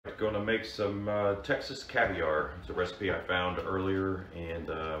going to make some Texas caviar. It's a recipe I found earlier and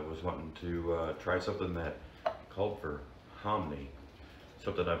was wanting to try something that called for hominy,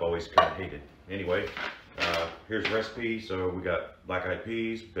 something I've always kind of hated. Anyway, here's the recipe. So we got black-eyed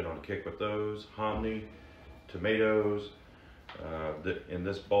peas, been on a kick with those, hominy, tomatoes. In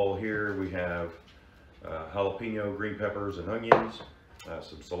this bowl here we have jalapeno, green peppers, and onions,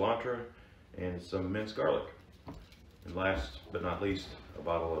 some cilantro, and some minced garlic. And last but not least, a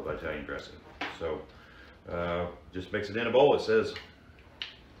bottle of Italian dressing. So just mix it in a bowl. It says,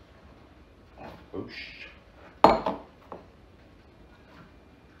 whoosh.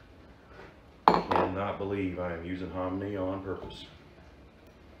 Cannot believe I am using hominy on purpose.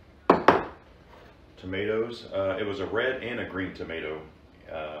 Tomatoes. It was a red and a green tomato.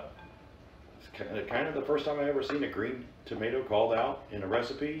 It's kind of the first time I ever seen a green tomato called out in a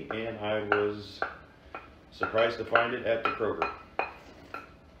recipe, and I was surprised to find it at the Kroger.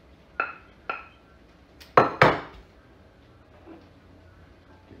 Get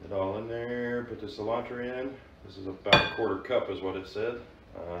it all in there, put the cilantro in. This is about a quarter cup is what it said.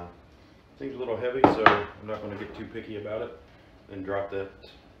 Seems a little heavy, so I'm not going to get too picky about it. Then drop that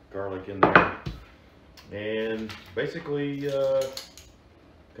garlic in there. And basically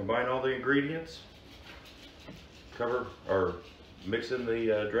combine all the ingredients, cover or mix in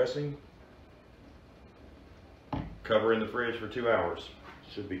the dressing, cover in the fridge for 2 hours.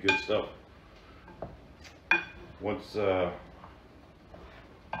 Should be good stuff. Once it's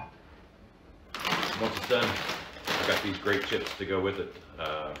done, I got these great chips to go with it.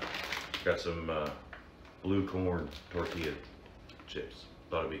 Got some blue corn tortilla chips.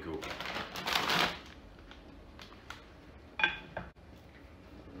 Thought it'd be cool.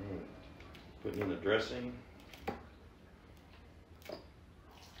 Putting in the dressing.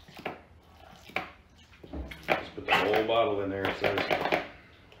 Just put the whole bottle in there, it says.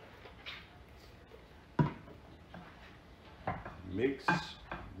 Mix.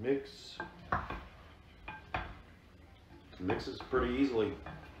 It mixes pretty easily.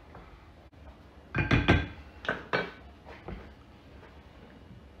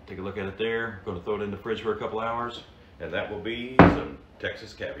 Take a look at it there. Going to throw it in the fridge for a couple hours, and that will be some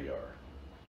Texas caviar.